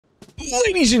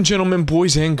Ladies and gentlemen,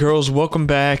 boys and girls, welcome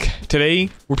back. Today,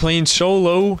 we're playing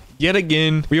solo yet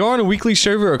again. We are on a weekly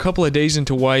server a couple of days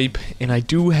into wipe, and I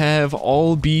do have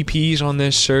all BPs on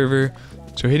this server.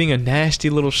 So hitting a nasty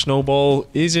little snowball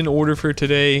is in order for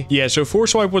today. Yeah, so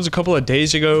force wipe was a couple of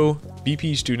days ago.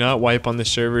 BPs do not wipe on this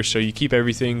server, so you keep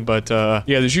everything. But yeah,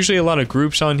 there's usually a lot of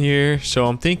groups on here. So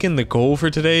I'm thinking the goal for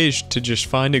today is to just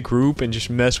find a group and just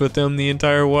mess with them the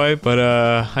entire wipe. But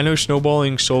I know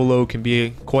snowballing solo can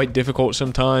be quite difficult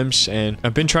sometimes. And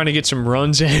I've been trying to get some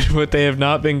runs in, but they have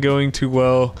not been going too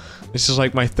well. This is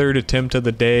like my third attempt of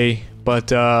the day.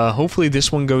 But hopefully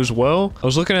this one goes well. I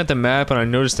was looking at the map and I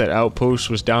noticed that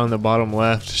outpost was down in the bottom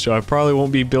left, so I probably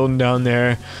won't be building down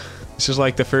there. This is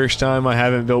like the first time I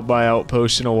haven't built by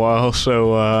outpost in a while,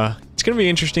 so it's gonna be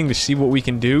interesting to see what we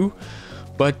can do.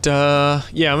 But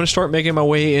yeah, I'm gonna start making my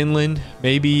way inland,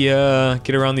 maybe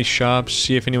get around these shops,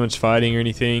 see if anyone's fighting or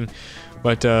anything.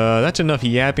 But that's enough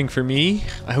yapping for me.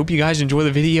 I hope you guys enjoy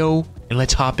the video, and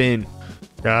let's hop in.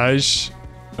 Guys,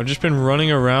 I've just been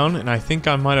running around and I think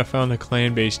I might have found a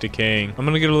clan base decaying. I'm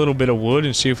gonna get a little bit of wood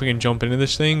and see if we can jump into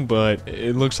this thing, but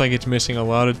it looks like it's missing a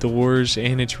lot of doors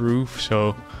and its roof,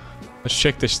 so let's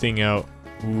check this thing out.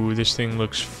 Ooh, this thing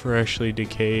looks freshly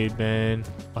decayed, man.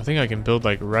 I think I can build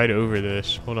like right over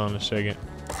this. Hold on a second.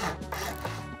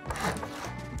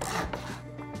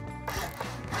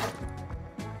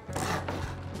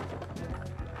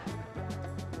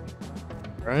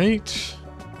 Right.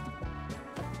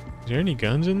 Is there any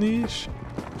guns in these?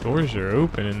 Doors are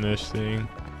open in this thing.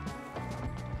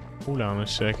 Hold on a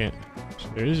second. So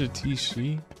there is a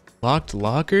TC. Locked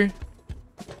locker?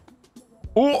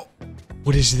 Oh!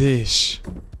 What is this?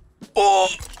 Oh!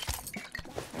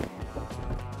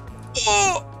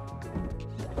 Oh!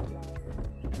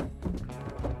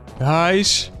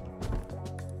 Guys?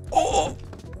 Oh!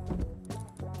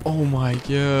 Oh my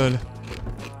god.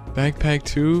 Backpack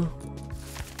 2?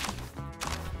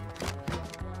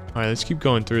 Alright, let's keep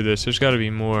going through this. There's gotta be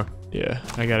more. Yeah,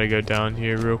 I gotta go down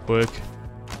here real quick.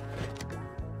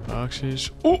 Boxes.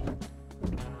 Oh!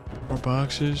 More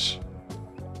boxes.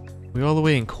 We all the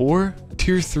way in core?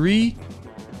 Tier 3?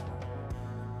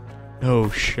 No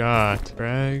shot.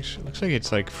 Frags. Looks like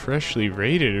it's like freshly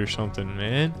rated or something,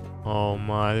 man. Oh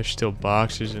my, there's still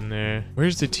boxes in there.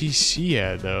 Where's the TC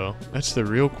at, though? That's the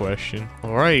real question.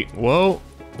 Alright, well,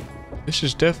 this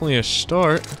is definitely a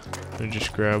start. I'm gonna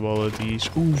just grab all of these.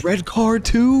 Ooh, red card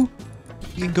too?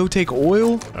 You can go take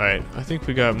oil? Alright, I think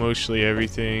we got mostly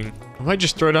everything. I might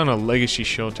just throw down a legacy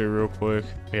shelter real quick.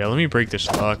 Yeah, let me break this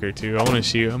locker too. I want to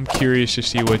see. I'm curious to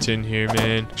see what's in here,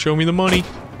 man. Show me the money.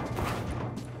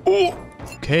 Oh!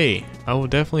 Okay, I will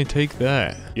definitely take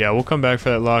that. Yeah, we'll come back for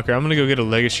that locker. I'm gonna go get a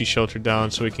legacy shelter down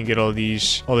so we can get all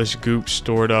this goop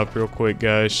stored up real quick,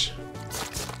 guys.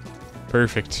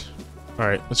 Perfect.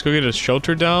 Alright, let's go get a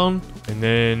shelter down and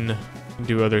then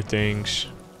do other things.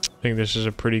 I think this is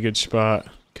a pretty good spot.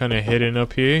 Kind of hidden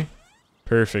up here.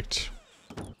 Perfect.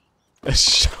 That's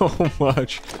so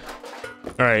much.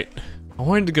 Alright, I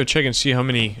wanted to go check and see how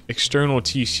many external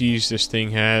TCs this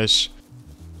thing has.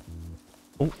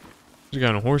 Oh, there's a guy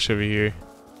on a horse over here.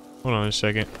 Hold on a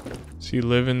second. Does he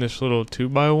live in this little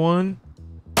 2x1?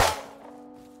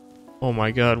 Oh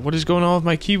my god, what is going on with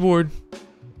my keyboard?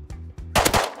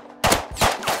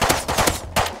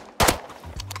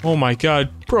 Oh my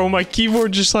god, bro, my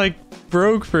keyboard just like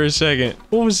broke for a second.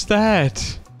 What was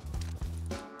that?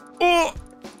 Oh!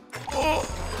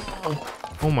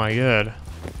 Oh my god.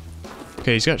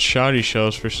 Okay, he's got shoddy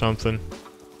shells for something.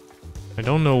 I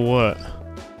don't know what.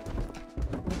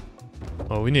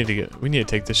 Oh, we need to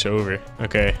take this over.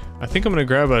 Okay, I think I'm gonna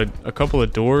grab a couple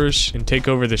of doors and take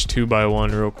over this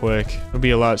 2x1 real quick. It'll be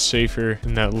a lot safer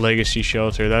than that legacy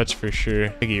shelter, that's for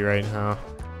sure. Piggy right now.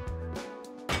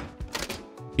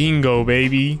 Bingo,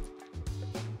 baby.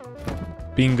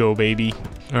 Bingo, baby.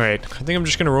 Alright, I think I'm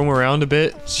just gonna roam around a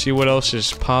bit, see what else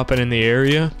is popping in the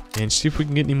area, and see if we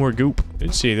can get any more goop. I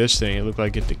didn't see this thing, it looked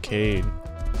like it decayed.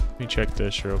 Let me check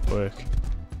this real quick.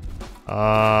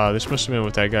 Ah, this must have been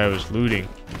what that guy was looting.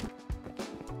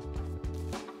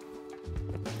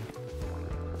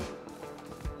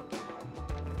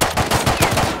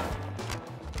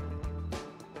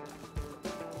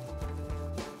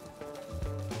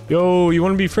 Yo, you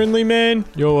wanna be friendly, man?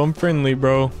 Yo, I'm friendly,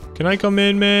 bro. Can I come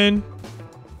in, man?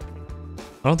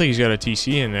 I don't think he's got a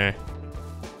TC in there.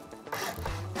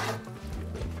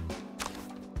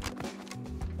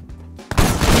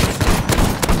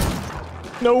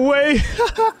 No way!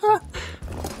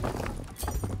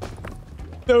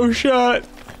 No shot!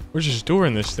 Where's his door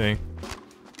in this thing?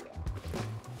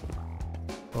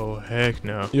 Oh, heck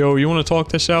no. Yo, you wanna talk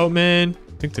this out, man?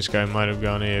 I think this guy might have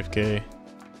gone AFK.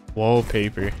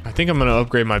 Wallpaper. I think I'm gonna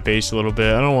upgrade my base a little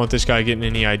bit. I don't want this guy getting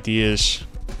any ideas.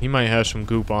 He might have some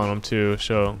goop on him too.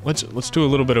 So let's do a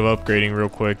little bit of upgrading real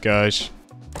quick, guys.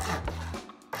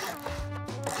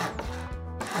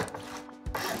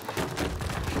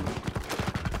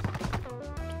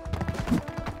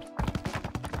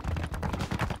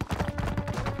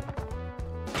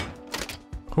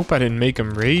 Hope I didn't make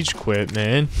him rage quit,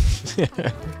 man.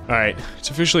 Alright, it's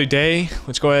officially day.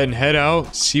 Let's go ahead and head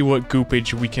out, see what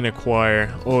goopage we can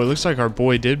acquire. Oh, it looks like our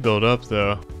boy did build up,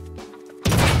 though.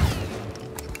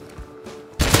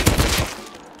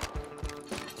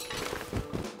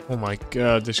 Oh my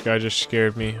god, this guy just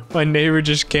scared me. My neighbor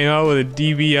just came out with a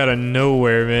DB out of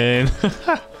nowhere, man.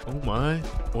 Oh my,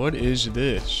 what is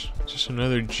this? Is this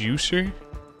another juicer?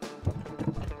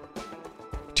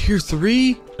 Tier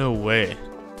 3? No way.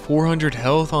 400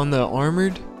 health on the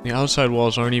armored? The outside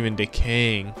walls aren't even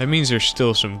decaying. That means there's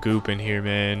still some goop in here,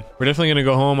 man. We're definitely gonna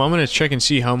go home. I'm gonna check and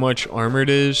see how much armored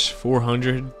is.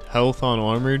 400 health on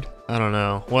armored. I don't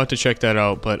know. We'll have to check that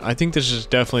out, but I think this is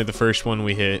definitely the first one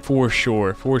we hit. For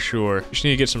sure, for sure. Just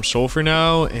need to get some sulfur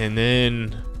now, and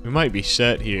then we might be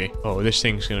set here. Oh, this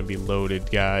thing's gonna be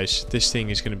loaded, guys. This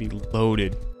thing is gonna be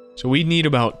loaded. So we need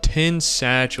about 10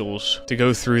 satchels to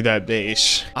go through that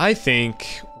base. I think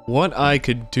what I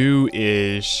could do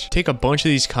is take a bunch of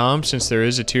these comps, since there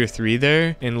is a tier 3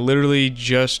 there, and literally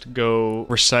just go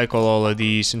recycle all of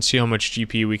these and see how much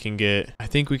GP we can get. I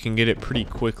think we can get it pretty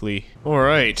quickly.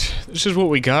 Alright, this is what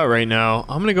we got right now.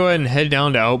 I'm gonna go ahead and head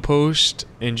down to Outpost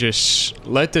and just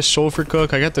let this sulfur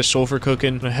cook. I got the sulfur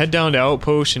cooking. I'm gonna head down to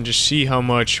Outpost and just see how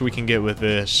much we can get with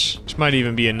this. This might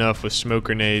even be enough with smoke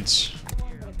grenades.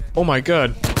 Oh my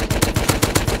god.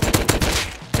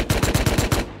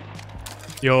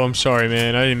 Yo, I'm sorry,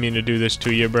 man. I didn't mean to do this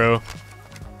to you, bro.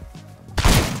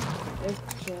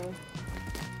 It's chill.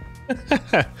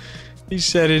 He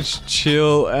said it's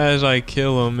chill as I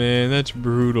kill him, man. That's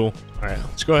brutal. Alright,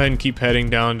 let's go ahead and keep heading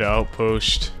down to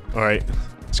Outpost. Alright,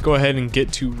 let's go ahead and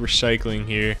get to recycling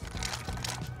here.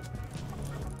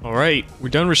 Alright, we're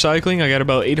done recycling. I got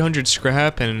about 800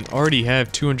 scrap and already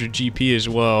have 200 GP as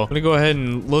well. I'm gonna go ahead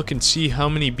and look and see how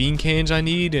many bean cans I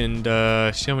need and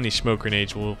see how many smoke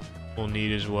grenades we'll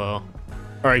need as well.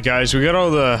 Alright guys, we got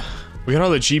all the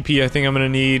GP I think I'm gonna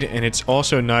need, and it's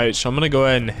also night, so I'm gonna go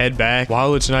ahead and head back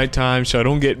while it's nighttime so I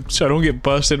don't get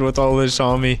busted with all this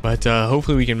on me. But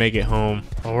hopefully we can make it home.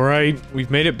 Alright, we've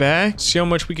made it back. See how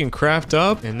much we can craft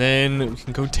up, and then we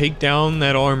can go take down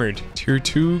that armored. Tier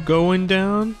 2 going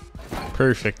down.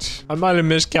 Perfect. I might have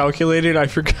miscalculated. I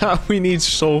forgot we need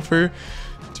sulfur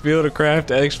to be able to craft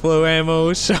X-Flow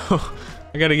ammo, so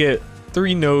I gotta get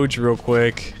 3 nodes real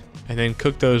quick and then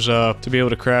cook those up to be able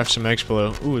to craft some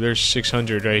X-Flow. Ooh, there's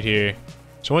 600 right here.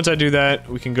 So once I do that,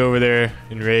 we can go over there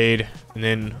and raid, and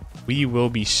then we will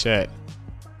be set.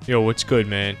 Yo, what's good,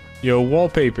 man? Yo,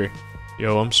 wallpaper.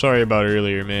 Yo, I'm sorry about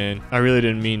earlier, man. I really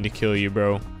didn't mean to kill you,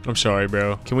 bro. I'm sorry,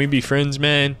 bro. Can we be friends,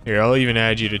 man? Here, I'll even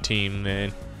add you to team,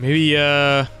 man. Maybe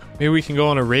we can go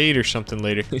on a raid or something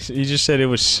later. You just said it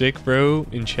was sick, bro,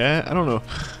 in chat? I don't know.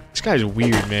 This guy's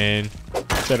weird, man.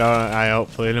 Said I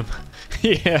outplayed him.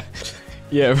 Yeah,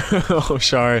 bro. Oh,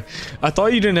 sorry. I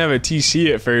thought you didn't have a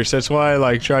TC at first. That's why I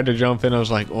like tried to jump in. I was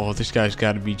like, oh, this guy's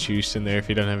got to be juiced in there if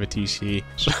he doesn't have a TC.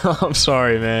 So I'm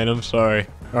sorry, man. I'm sorry.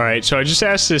 All right, so I just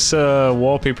asked this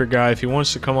wallpaper guy if he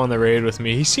wants to come on the raid with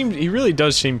me. He really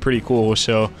does seem pretty cool.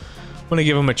 So I'm gonna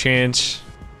give him a chance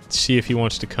to see if he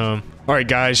wants to come. All right,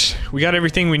 guys, we got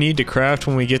everything we need to craft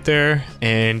when we get there,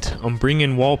 and I'm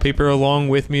bringing wallpaper along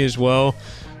with me as well.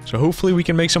 So hopefully we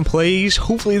can make some plays.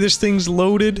 Hopefully this thing's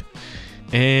loaded.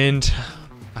 And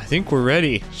I think we're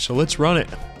ready. So let's run it.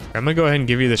 I'm gonna go ahead and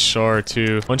give you the SAR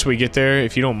too. Once we get there,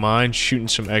 if you don't mind shooting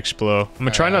some X-Blow. I'm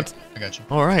gonna try not to... I got you.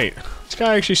 Alright. This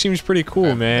guy actually seems pretty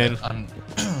cool, man.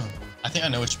 I think I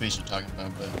know which space you're talking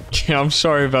about, but... Yeah, I'm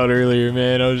sorry about earlier,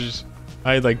 man.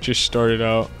 I like just started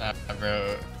out. Nah,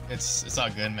 bro. It's all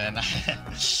good, man.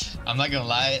 I'm not gonna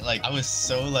lie, like I was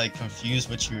so like confused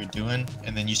what you were doing,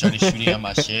 and then you started shooting on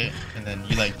my shit, and then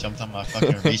you like jumped on my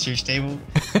fucking research table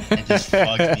and just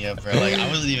fucked me up, bro. Like I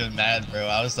wasn't even mad, bro.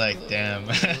 I was like, damn.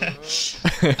 I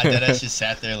deadass just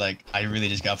sat there like I really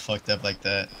just got fucked up like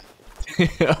that.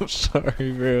 I'm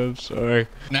sorry, bro. I'm sorry.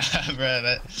 Nah, bro.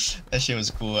 That shit was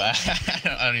cool. I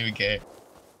don't even care.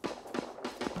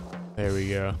 There we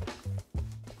go.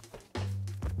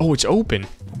 Oh, it's open.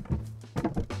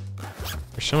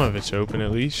 Or some of it's open, at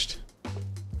least.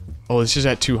 Oh, this is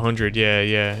at 200.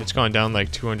 Yeah. It's gone down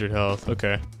like 200 health.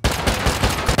 Okay.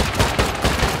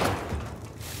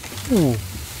 Ooh.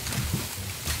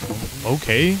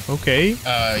 Okay.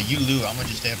 You Lou, I'm gonna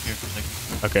just stay up here for a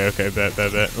second. Okay, okay, bet.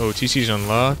 Oh, TC's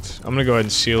unlocked. I'm gonna go ahead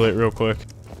and seal it real quick.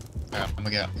 Alright, I'm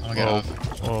gonna get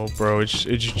off. Oh, bro, it's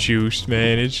juiced,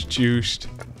 man. It's juiced.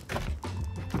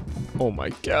 Oh my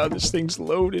god, this thing's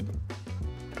loaded.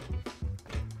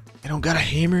 I don't got a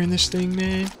hammer in this thing,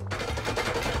 man.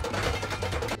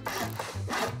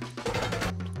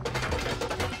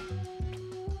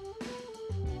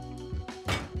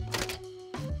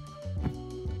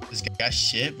 This guy's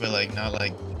shit, but like not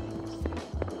like.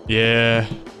 Yeah,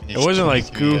 it wasn't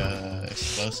like goo.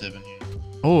 Explosive in here.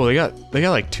 Oh, they got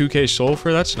like 2k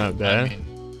sulfur. That's not bad. I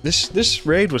mean, This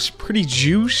raid was pretty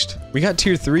juiced. We got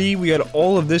tier 3. We got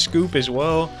all of this goop as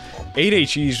well. 8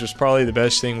 HEs was probably the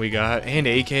best thing we got, and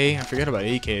AK. I forgot about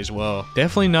AK as well.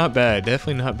 Definitely not bad.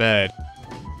 Definitely not bad.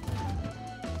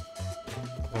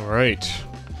 All right,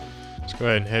 let's go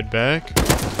ahead and head back.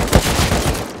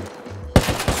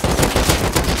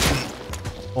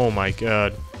 Oh my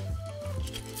god.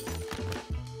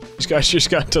 These guys just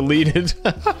got deleted.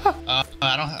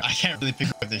 I can't really pick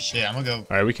up this shit. I'm gonna go.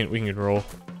 All right, we can roll.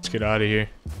 Let's get out of here.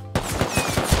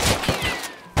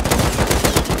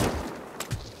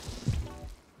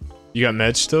 You got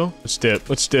meds still? Let's dip.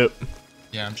 Let's dip.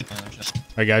 Yeah, I'm just. All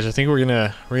right, guys. I think we're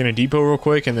gonna depot real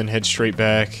quick and then head straight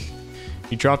back.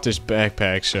 He dropped his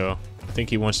backpack, so I think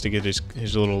he wants to get his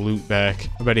little loot back.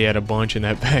 I bet he had a bunch in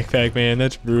that backpack, man.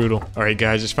 That's brutal. All right,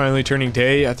 guys. It's finally turning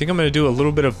day. I think I'm gonna do a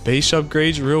little bit of base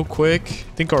upgrades real quick.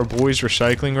 I think our boy's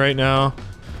recycling right now,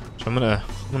 so I'm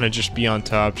gonna just be on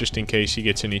top just in case he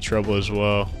gets any trouble as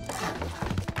well.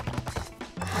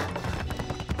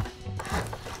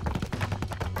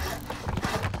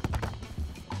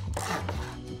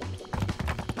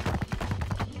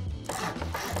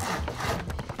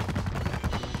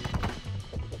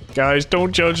 Guys,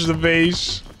 don't judge the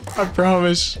base. I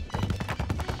promise.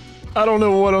 I don't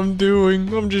know what I'm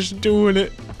doing. I'm just doing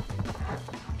it.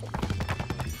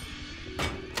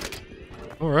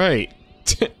 Alright.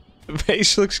 The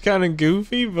base looks kind of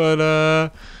goofy,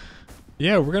 but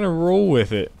yeah, we're gonna roll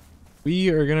with it. We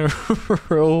are gonna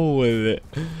roll with it.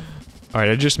 Alright,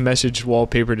 I just messaged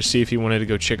Wallpaper to see if he wanted to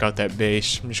go check out that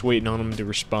base. I'm just waiting on him to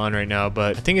respond right now,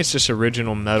 but I think it's this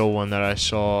original metal one that I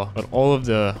saw. But all of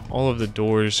the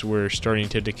doors were starting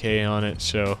to decay on it,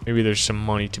 so maybe there's some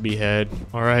money to be had.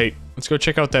 Alright, let's go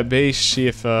check out that base, see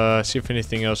if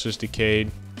anything else is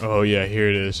decayed. Oh yeah, here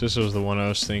it is. This was the one I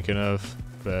was thinking of.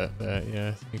 Yeah,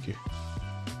 thank you.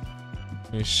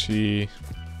 Let me see.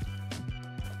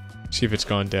 See if it's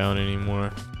gone down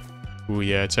anymore. Ooh,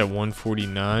 yeah, it's at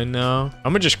 149 now.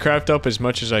 I'm gonna just craft up as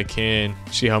much as I can,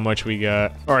 see how much we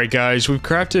got. All right, guys, we've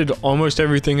crafted almost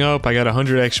everything up. I got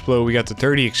 100 explo, we got the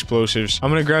 30 explosives. I'm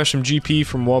gonna grab some GP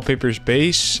from Wallpaper's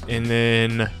base, and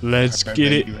then let's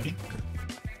get it.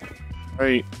 All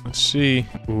right, let's see.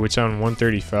 Ooh, it's on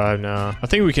 135 now. I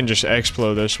think we can just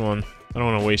explo this one. I don't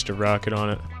want to waste a rocket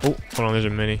on it. Oh, hold on, there's a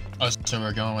mini. Oh, so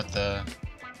we're going with the.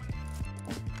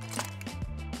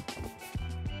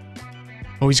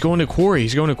 Oh, he's going to quarry.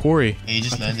 He's going to quarry. He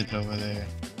just landed over there.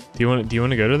 Do you want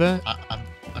to go to that?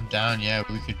 I'm down. Yeah,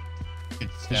 we could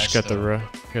Just got the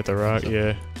rock.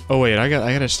 Yeah. Oh wait, I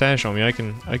got a stash on me. I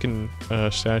can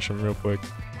stash him real quick.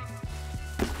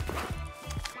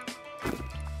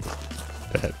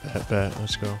 Bet.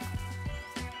 Let's go.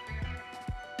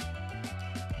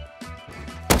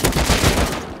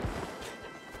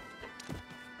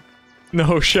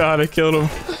 No shot. I killed him.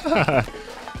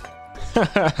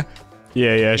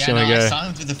 Yeah, it's the only guy. I saw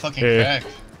him through the fucking crack.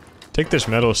 Take this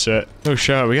metal set. No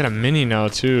shot. We got a mini now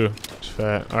too. It's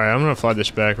fat. All right, I'm gonna fly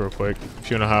this back real quick. If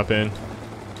you wanna hop in.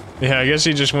 Yeah, I guess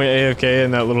he just went AFK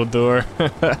in that little door. All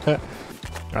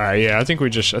right, yeah, I think we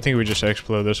just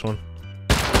explode this one.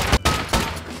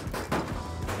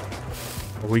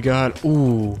 We got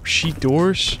sheet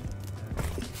doors.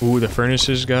 Ooh, the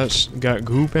furnaces got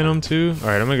goop in them too. All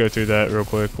right, I'm gonna go through that real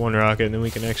quick. One rocket, and then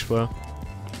we can explode.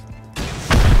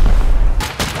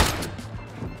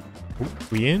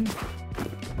 We in?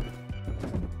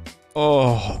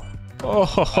 Oh,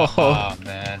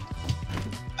 man.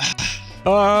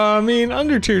 I mean,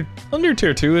 under tier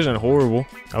 2 isn't horrible.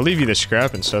 I'll leave you the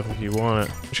scrap and stuff if you want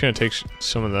it. I'm just gonna take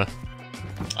some of the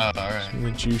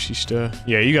the juicy stuff.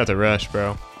 Yeah, you got the rest,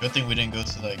 bro. Good thing we didn't go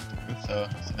to like the roof though.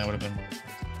 That would have been more.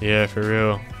 Yeah, for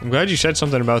real. I'm glad you said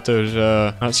something about those,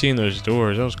 not seeing those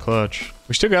doors. That was clutch.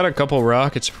 We still got a couple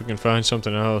rockets if we can find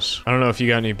something else. I don't know if you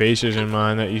got any bases in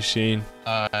mind that you've seen.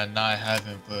 No, I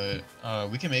haven't, but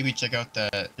we can maybe check out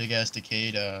that big ass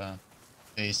decayed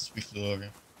base we flew over.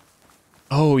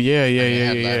 Oh yeah.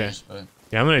 Ladders,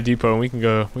 Yeah, I'm gonna depot and we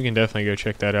can definitely go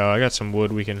check that out. I got some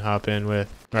wood we can hop in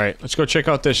with. Alright, let's go check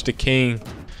out this decayed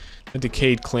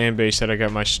clan base that I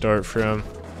got my start from.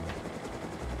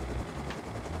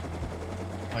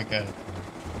 my god.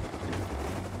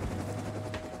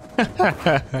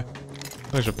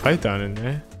 There's a python in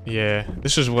there. Yeah,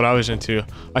 this is what I was into.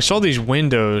 I saw these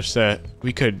windows that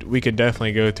we could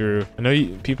definitely go through. I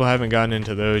know people haven't gotten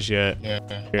into those yet. Yeah.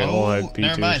 All Oh, had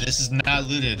never B2s. mind. This is not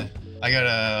looted. I got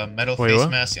a metal Wait, face what?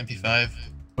 mask MP5.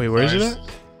 Wait, where is it Bars.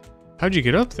 at? How'd you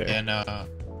get up there? And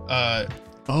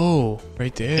Oh,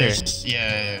 right there. there's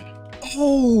yeah.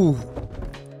 Oh,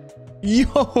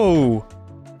 yo.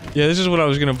 Yeah, this is what I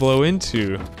was gonna blow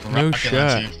into. No Rocket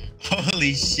shot, launcher.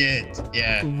 Holy shit.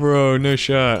 Yeah. bro. No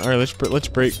shot. All right, let's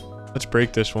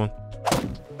break this one.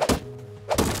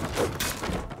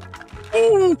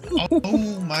 Oh.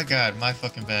 Oh my god, my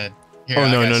fucking bad. Here, Oh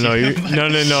I no got no no you. you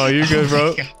no you're good, Oh bro.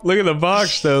 my God. Look at the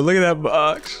box though. Look at that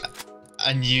box.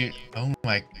 And you. Oh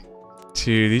my.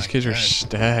 Dude, these My kids are God.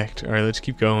 stacked. All right, let's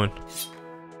keep going.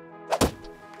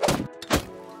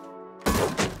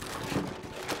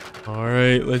 All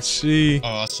right, let's see.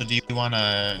 Oh, so do you want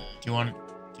an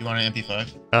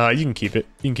MP5? You can keep it.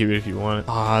 You can keep it if you want.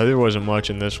 There wasn't much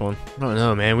in this one. I don't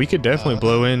know, man. We could definitely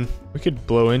blow in. We could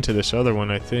blow into this other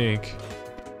one, I think.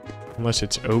 Unless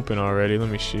it's open already. Let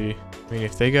me see. I mean,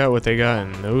 if they got what they got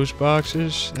in those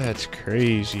boxes, that's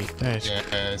crazy. That's Yeah,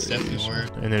 it's definitely crazy.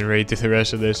 worth. And then raid through the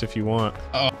rest of this if you want.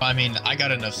 Oh, I mean, I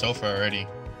got enough sulfur already.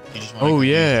 You just wanna Oh, go do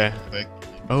it yeah. Quick.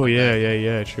 Oh,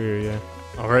 yeah, true, yeah.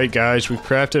 All right, guys, we've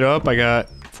crafted up. I got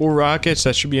 4 rockets.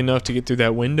 That should be enough to get through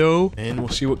that window. And we'll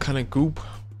see what kind of goop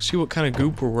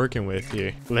we're working with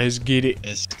here. Let's get it.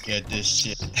 Let's get this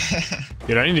shit.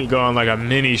 Dude, I need to go on like a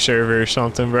mini server or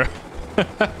something, bro.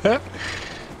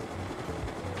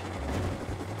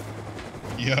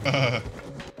 Yeah.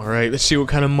 All right, let's see what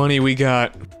kind of money we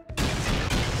got.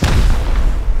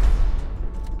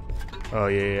 Oh,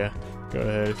 yeah. Go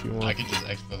ahead if you I want. can just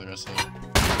expo the rest of it.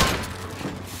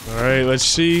 All right, let's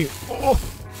see. Oh,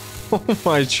 oh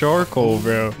my charcoal,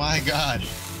 bro. My god.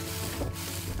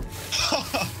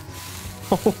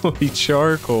 Holy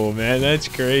charcoal, man. That's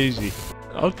crazy.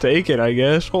 I'll take it, I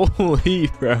guess. Holy,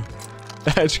 bro.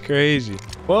 That's crazy.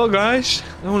 Well, guys,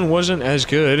 that one wasn't as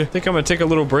good. I think I'm going to take a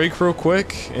little break real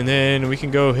quick, and then we can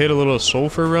go hit a little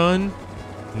sulfur run,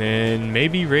 and then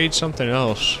maybe raid something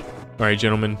else. All right,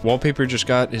 gentlemen, Wallpaper just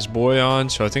got his boy on,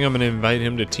 so I think I'm going to invite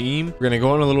him to team. We're going to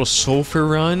go on a little sulfur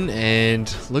run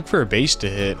and look for a base to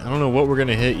hit. I don't know what we're going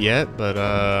to hit yet, but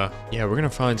yeah, we're going to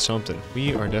find something.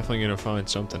 We are definitely going to find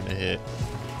something to hit.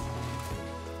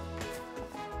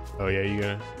 Oh, yeah, you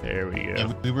gonna... There we go.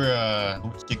 Yeah, we were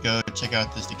to go check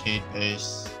out this decayed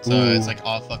base. So Ooh. it's like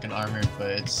all fucking armored, but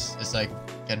it's like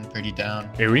getting pretty down.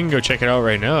 Hey, we can go check it out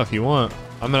right now if you want.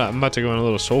 I'm about to go on a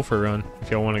little sulfur run if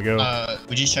y'all want to go.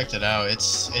 We just checked it out.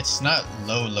 It's not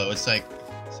low. It's like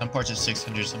some parts are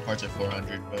 600, some parts are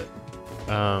 400, but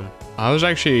I'm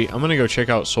gonna go check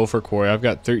out sulfur quarry. I've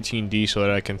got 13D so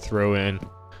that I can throw in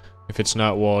if it's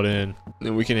not walled in.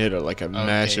 Then we can hit a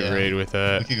massive yeah. raid with we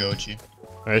that. could go with you.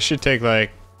 It should take I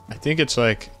think it's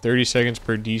like 30 seconds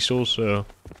per diesel, so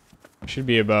it should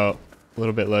be about a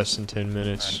little bit less than 10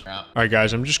 minutes. Alright, All right,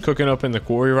 guys, I'm just cooking up in the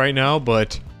quarry right now,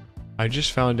 but I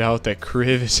just found out that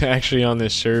Kriv is actually on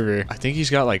this server. I think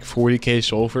he's got like 40k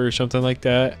sulfur or something like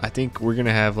that. I think we're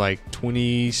gonna have like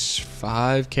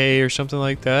 25k or something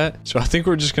like that. So I think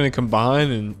we're just gonna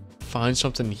combine and find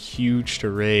something huge to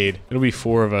raid. It'll be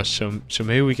 4 of us, so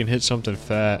maybe we can hit something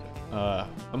fat. I'm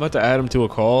about to add him to a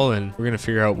call and we're gonna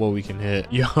figure out what we can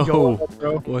hit. Yo, what's up,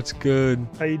 bro? what's good?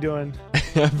 How you doing?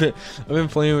 I've been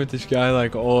playing with this guy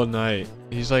like all night.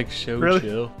 He's like so Really?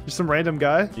 chill. Just some random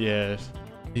guy? Yes.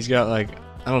 He's got like,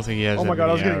 I don't think he has Oh that my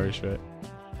God, many I hours, but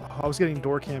I was getting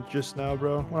door camped just now,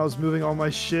 bro. When I was moving all my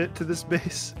shit to this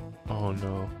base. oh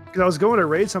no. Because I was going to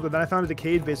raid something, then I found a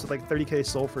decayed base with like 30k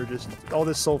sulfur. Just all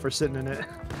this sulfur sitting in it.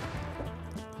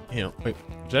 Wait,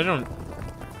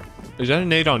 is that a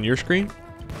nade on your screen?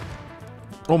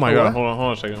 Oh my A God, what? hold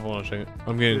on a second.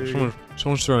 I'm getting, Dude.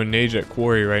 someone's throwing nades at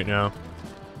quarry right now.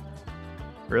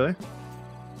 Really?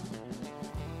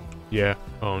 Yeah.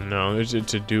 Oh no, it's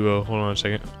a duo. Hold on a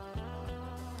second.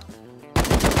 I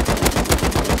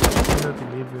don't know if you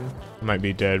need me. Might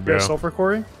be dead, You bro. got a sulfur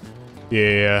quarry?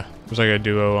 Yeah. There's like a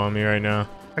duo on me right now.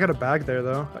 I got a bag there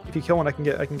though. If you kill one, I can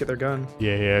get their gun.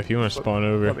 Yeah, if you want to spawn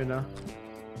over. Let me know.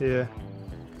 Yeah.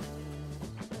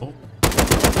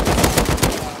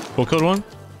 We'll kill one?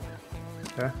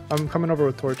 Okay. I'm coming over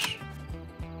with torch.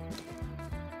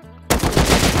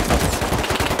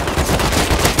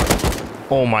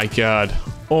 Oh my God.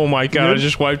 Oh my God, I Good?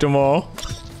 just wiped them all.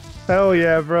 Hell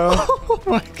yeah, bro. Oh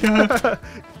my God.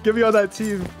 Give me on that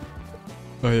team.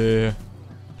 Oh yeah.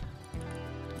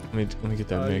 Let me get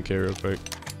that Uh, med kit real quick.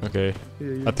 Okay. Yeah,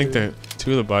 you I think do. that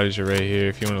 2 of the bodies are right here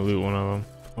if you want to loot one of them.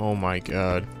 Oh my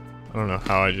god. I don't know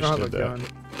how I just did that. Gun.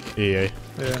 Yeah,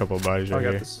 Yeah. a couple of bodies I right got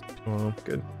here. this.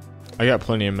 Good. I got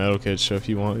plenty of metal kits, so if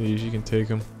you want these, you can take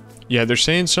them. Yeah, they're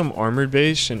saying some armored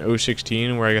base in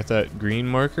 016, where I got that green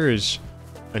marker, is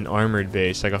an armored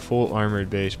base, like a full armored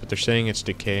base, but they're saying it's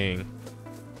decaying.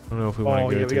 I don't know if we want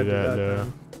to go through that.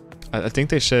 I think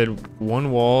they said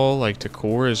one wall, like to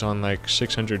core, is on like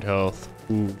 600 health.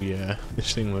 Ooh, yeah.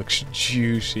 This thing looks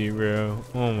juicy, bro.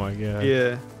 Oh my god.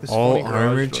 Yeah. All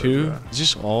armored too? Bro. Is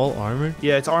this all armored?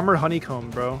 Yeah, it's armored honeycomb,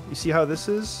 bro. You see how this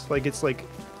is? Like, it's like...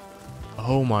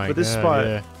 Oh my god, this spot,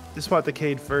 yeah. This spot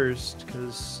decayed first,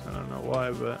 because I don't know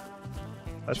why, but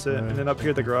that's it. And then up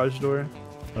here, the garage door.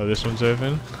 Oh, this one's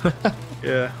open?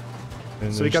 Yeah.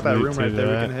 And so we got that room right there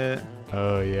we can hit.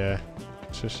 Oh, yeah.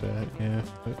 It's just that, yeah.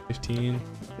 15.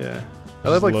 Yeah. I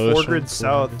live like 4 grids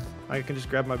south. I can just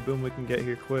grab my boom, we can get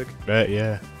here quick. Bet,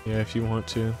 yeah. Yeah, if you want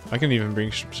to. I can even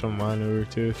bring some of mine over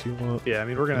too if you want. Yeah, I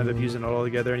mean, we're gonna end up using it all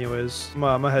together anyways. I'm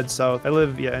gonna head south. I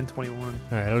live, yeah, N21.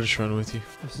 Alright, I'll just run with you.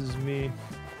 This is me.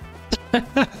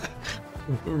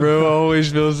 Bro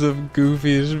always builds the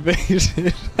goofiest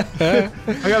bases. I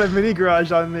got a mini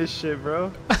garage on this shit,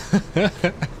 bro.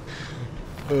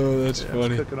 Oh, that's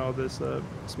funny. I'm cooking all this up.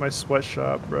 It's my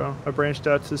sweatshop, bro. I branched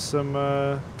out to some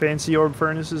fancy orb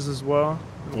furnaces as well.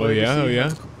 Oh yeah, oh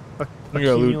yeah. I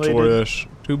got loot for this.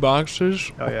 2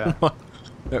 boxes. Oh yeah.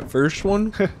 That first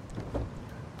one.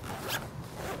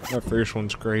 That first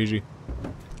one's crazy.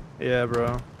 Yeah,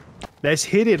 bro. Let's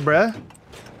hit it, bruh.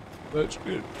 That's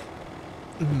good.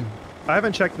 I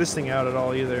haven't checked this thing out at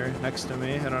all either. Next to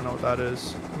me, I don't know what that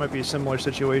is. It might be a similar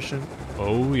situation.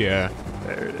 Oh yeah.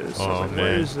 There it is. Oh like, man.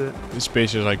 Where is it? This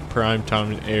space is like prime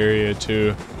time area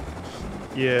too.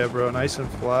 Yeah, bro. Nice and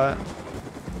flat.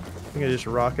 I'm gonna just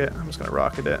rocket. I'm just gonna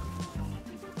rocket it.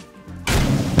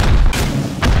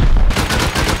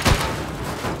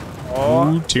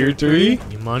 Oh, ooh, tier 3.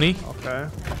 Money.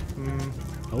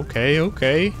 Okay.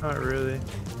 Okay. Not really.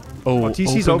 Oh,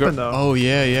 TC's open though. Oh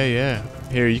yeah.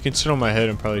 Here, you can sit on my head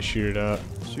and probably shoot it out.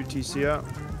 Shoot TC out.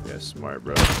 Yeah, smart,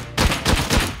 bro.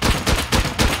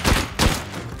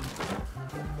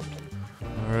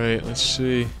 All right, let's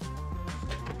see.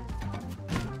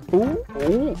 Ooh.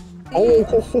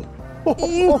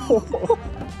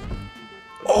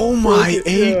 Oh my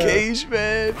AKs,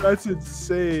 man. That's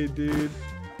insane, dude.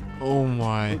 Oh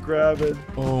my. Grab it.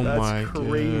 Oh That's my.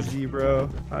 crazy, bro.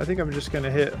 I think I'm just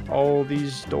gonna hit all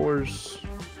these doors.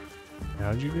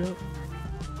 How'd you go?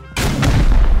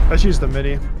 Let's use the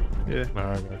mini. Yeah.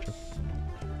 Alright, gotcha.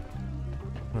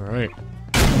 Alright.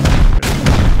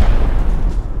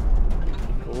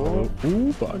 Oh.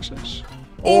 Ooh, boxes.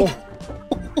 Oh.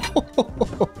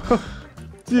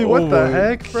 Dude, what the my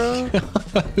heck, bro?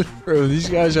 Bro, these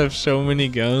guys have so many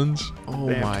guns. Oh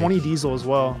damn, my. 20 diesel as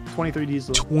well. 23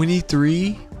 diesel.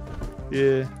 23?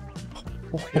 Yeah.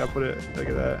 Yeah, put it. Look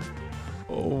at that.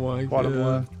 Oh my Bottom god.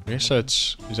 left. I guess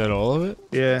that's... Is that all of it?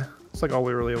 Yeah. It's like all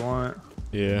we really want.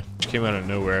 Yeah. It came out of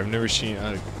nowhere. I've never seen...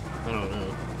 I don't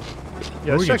know.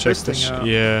 Yeah, let's we can check this thing out.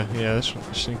 Yeah, this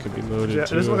thing could be loaded Yeah, it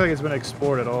too. doesn't look like it's been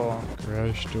explored at all.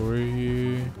 Garage door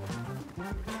here.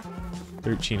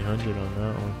 1300 on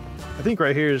that one. I think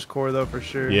right here is core though for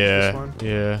sure. Yeah, This one.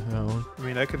 yeah, that one. I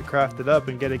mean, I could craft it up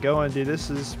and get it going, dude.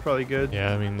 This is probably good.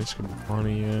 Yeah, I mean, this could be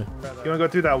funny, yeah. You wanna go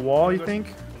through that wall, you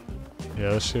think? Yeah,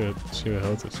 let's see what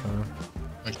health it's on.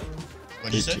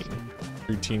 What'd you say?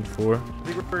 13-4. I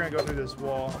think we're gonna go through this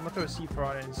wall. I'm gonna throw a C4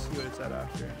 on it and see what it's at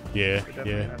after. Yeah, We're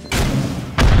definitely yeah. gonna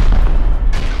have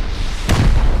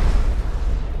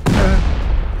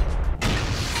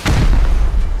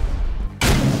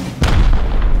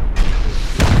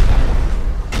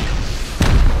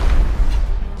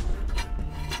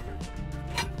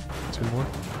Two more.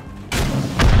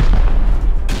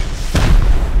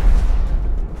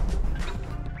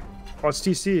 Oh, it's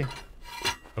TC.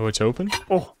 Oh, it's open?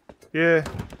 Oh, yeah.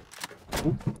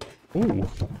 Ooh.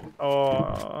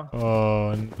 Oh,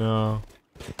 Oh, no.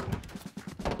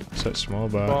 What's that small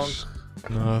box?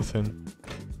 Nothing.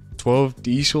 12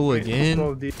 diesel again?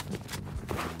 12 D.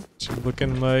 What's it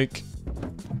looking like?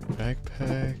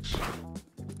 Backpacks.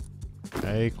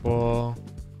 Egg wall.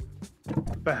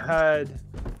 Bad.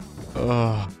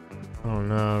 Oh no,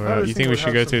 Oh, bro. this You thing think we would should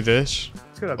have go some- through this?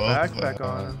 It's got a backpack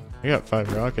on. We got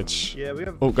 5 rockets. Yeah, we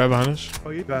have. Oh, guy behind us. Oh,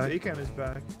 you back. Ecam is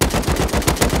back.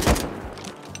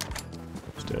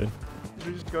 He's dead. Should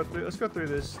we just go through? Let's go through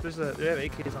this. They have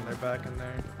AKs on their back in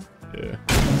there. Yeah.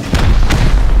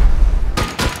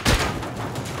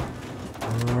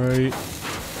 Alright.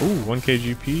 Ooh, 1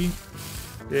 KGP.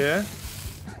 Yeah.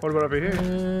 What about over here?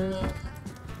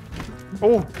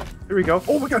 Oh, here we go.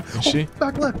 Oh my god. You see?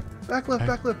 Back left. Back left.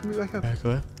 Back left. Move back up. Back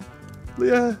left.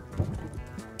 Yeah.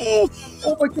 Oh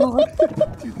my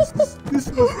god. Dude, this is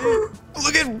it.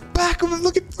 Look at back of him.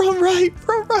 Look at front right.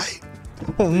 Front right.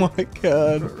 Oh my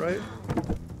god. Right?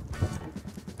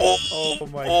 Oh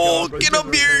my oh, god. Bro, get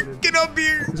up here. Get up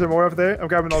here. Is there more up there? I'm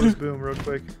grabbing all this boom real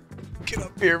quick. Get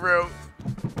up here, bro.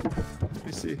 Let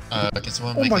me see. Can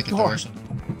someone Oh make my like a door or god. something?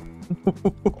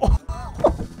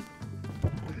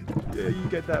 Yeah, you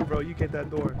get that, bro. You get that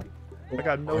door. I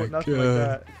got Oh my nothing God. like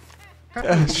that. Kind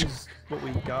of use what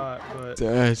we got, but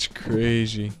That's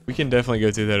crazy. We can definitely go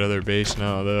through that other base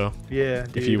now, though. yeah,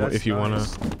 dude, if you wanna.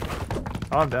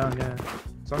 I'm down, yeah.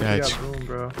 As long as That's- we got boom,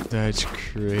 bro. That's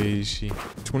crazy.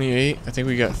 28. I think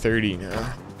we got 30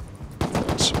 now.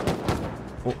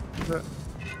 Oh, Is that,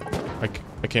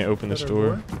 I can't open this is that a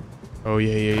door. Oh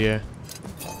yeah.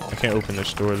 I can't open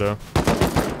this door though.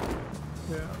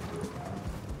 Yeah.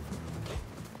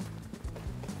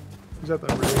 He's at the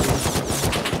radio.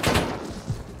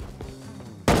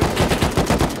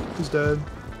 He's dead.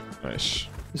 Nice.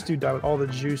 This dude died with all the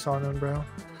juice on him, bro.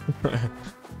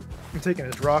 I'm taking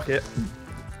his rocket.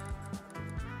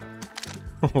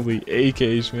 Holy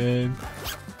AKs, man.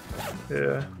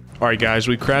 Yeah. Alright guys,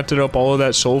 we crafted up all of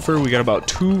that sulfur. We got about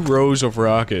 2 rows of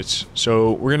rockets.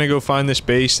 So we're gonna go find this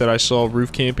base that I saw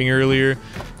roof camping earlier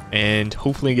and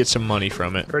hopefully get some money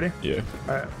from it. Ready? Yeah.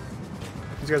 Alright.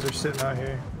 These guys are sitting out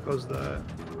here. Goes that.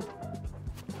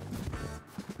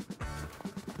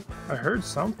 I heard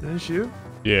something, didn't you?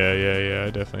 Yeah, I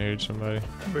definitely heard somebody.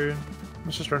 Weird.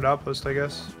 Let's just run an outpost, I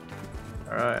guess.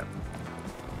 Alright.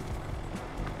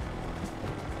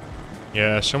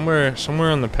 Yeah, somewhere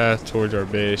on the path towards our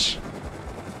base.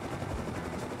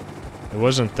 It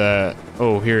wasn't that.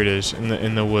 Oh, here it is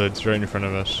in the woods right in front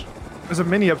of us. There's a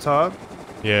mini up top.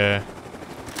 Yeah.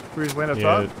 We're just laying up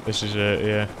Yeah, top. this is it.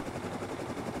 Yeah.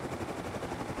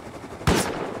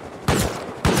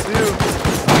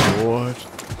 Dude. What?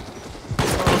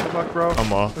 Oh, fuck, bro.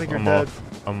 I'm off. I think you're I'm dead.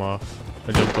 off. I'm off.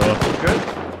 I jumped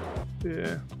off. Good?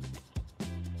 Yeah.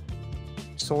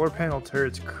 Solar panel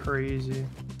turret's crazy.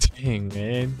 Dang,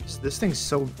 man. This thing's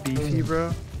so beefy,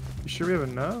 bro. You sure we have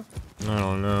enough? I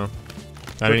don't know.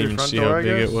 I Go didn't through even front see door, how I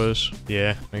big it guess? was.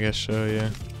 Yeah, I guess so, yeah.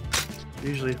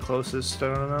 Usually closest,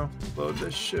 I don't know. Load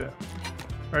this shit.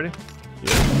 Ready?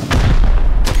 Yeah.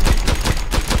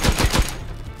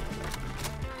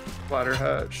 Ladder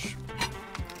hatch.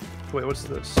 Wait, what's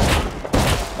this?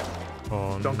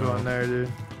 Oh, Don't no. go in there,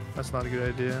 dude. That's not a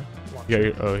good idea.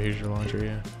 Yeah, oh, here's your launcher,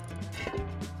 yeah.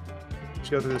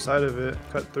 Just go through the side of it,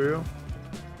 cut through.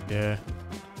 Yeah.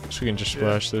 So we can just Yeah.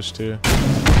 splash those two.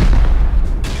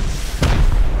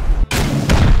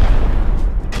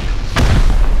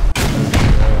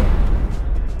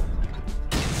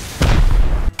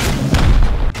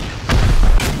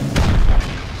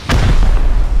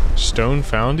 Stone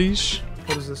foundies?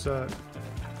 What is this at?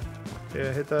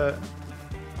 Yeah, hit that.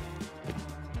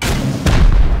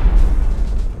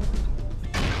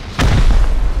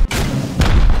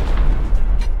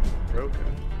 Broken.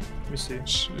 Let me see.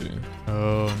 Let's see.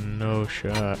 Oh, no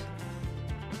shot.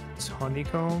 It's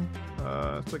honeycomb.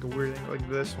 It's like a weird thing like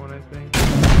this one, I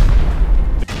think.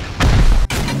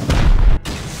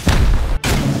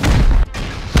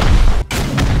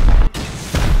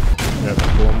 Yep,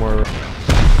 one more.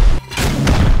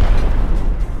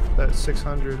 That's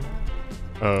 600.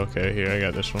 Oh, okay, here, I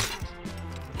got this one.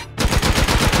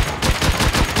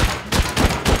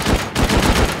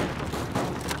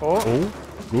 Oh, Oh,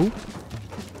 goo?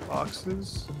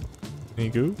 boxes. Any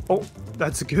goo? Oh,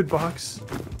 that's a good box.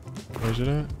 Where's it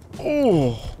at?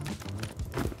 Oh!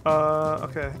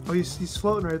 Okay. Oh, he's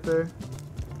floating right there.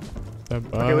 That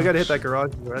box. Okay, we gotta hit that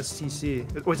garage door. That's TC.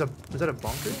 Wait, is that a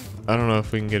bunker? I don't know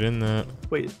if we can get in that.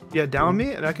 Wait, yeah, down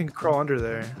me, and I can crawl under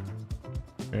there.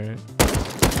 Alright.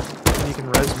 And you can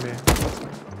res me.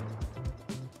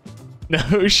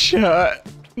 No shot!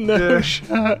 No Yeah.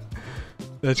 shot!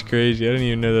 That's crazy. I didn't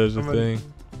even know that was a I'm a- thing.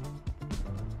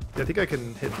 Yeah, I think I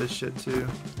can hit this shit too.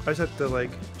 I just have to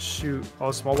like shoot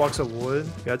all small blocks of wood.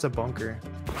 Yeah, it's a bunker.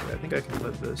 Yeah, I think I can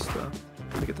lift this though.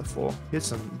 Let me get the full. Hit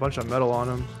some bunch of metal on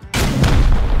him.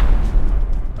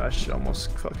 That shit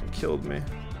almost fucking killed me.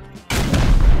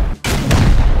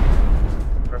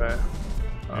 Alright.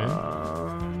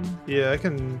 Yeah, I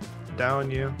can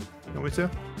down you. You want me to?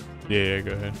 Yeah,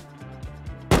 go ahead.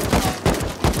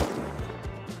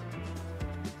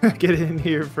 Get in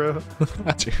here, bro.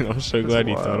 Dude, I'm so glad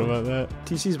you thought wild. about that.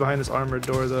 TC's behind this armored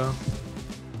door though.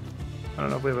 I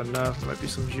don't know if we have enough. There might be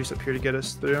some juice up here to get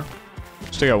us through.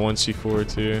 Still got one C4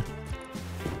 too.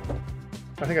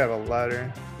 I think I have a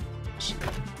ladder.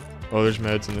 Oh, there's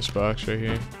meds in this box right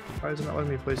here. Why is it not letting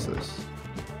me place this?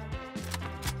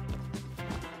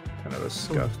 Kind of a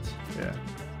scuffed. Yeah.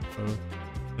 I'm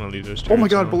gonna leave those. Oh my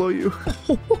turrets god, on. below you.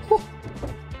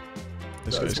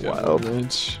 This That's guy's got wild.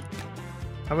 bullets.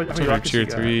 How many It's under rockets tier you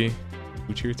got? 3.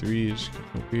 Ooh, tier 3 is kind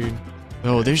of weird.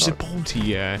 Oh, there's the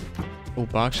bolty at. Oh,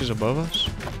 boxes above us.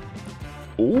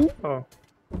 Oh. Oh.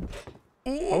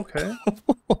 Okay.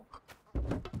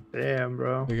 Damn,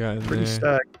 bro. We got in Pretty there.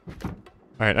 stacked.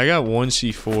 Alright, I got 1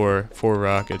 C4, 4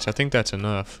 rockets. I think that's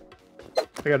enough.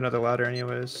 I got another ladder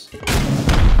anyways.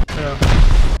 Yeah.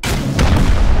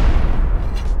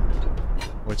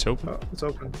 What's open? Oh, it's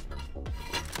open.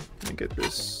 Let me get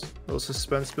this little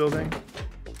suspense building.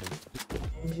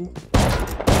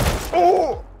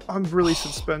 Oh! I'm really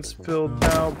suspense filled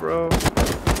now, bro.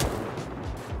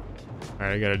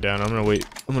 Alright, I got it down. I'm gonna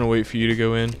wait for you to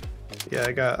go in.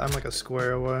 Yeah, I'm like a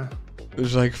square away.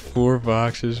 There's like 4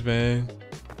 boxes, man.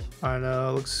 I know,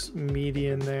 it looks meaty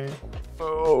in there.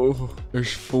 Oh,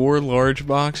 there's 4 large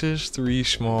boxes, 3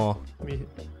 small. Me,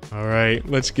 Alright,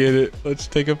 let's get it. Let's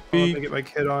take a I'm gonna peek. get my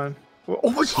kit on. Oh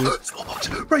my god, small box,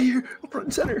 right here, front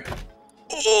and center.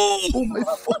 Oh my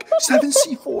fuck,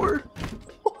 7C4.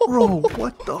 Bro,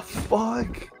 what the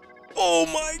fuck? Oh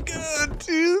my god,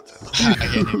 dude. I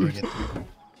can't even get through.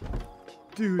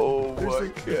 Dude, Oh there's my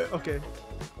like- god. Okay.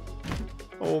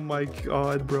 Oh my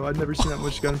god, bro, I've never seen that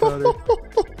much gunpowder.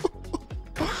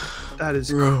 That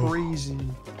is Bro. crazy.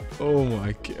 Oh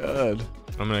my god.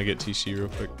 I'm gonna get TC real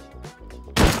quick.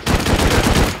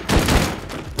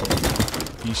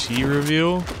 TC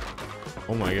reveal?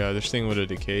 Oh my god, this thing would have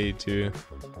decayed too.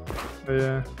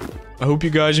 Yeah. I hope you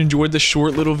guys enjoyed this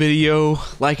short little video.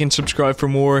 Like and subscribe for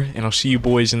more, and I'll see you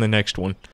boys in the next one.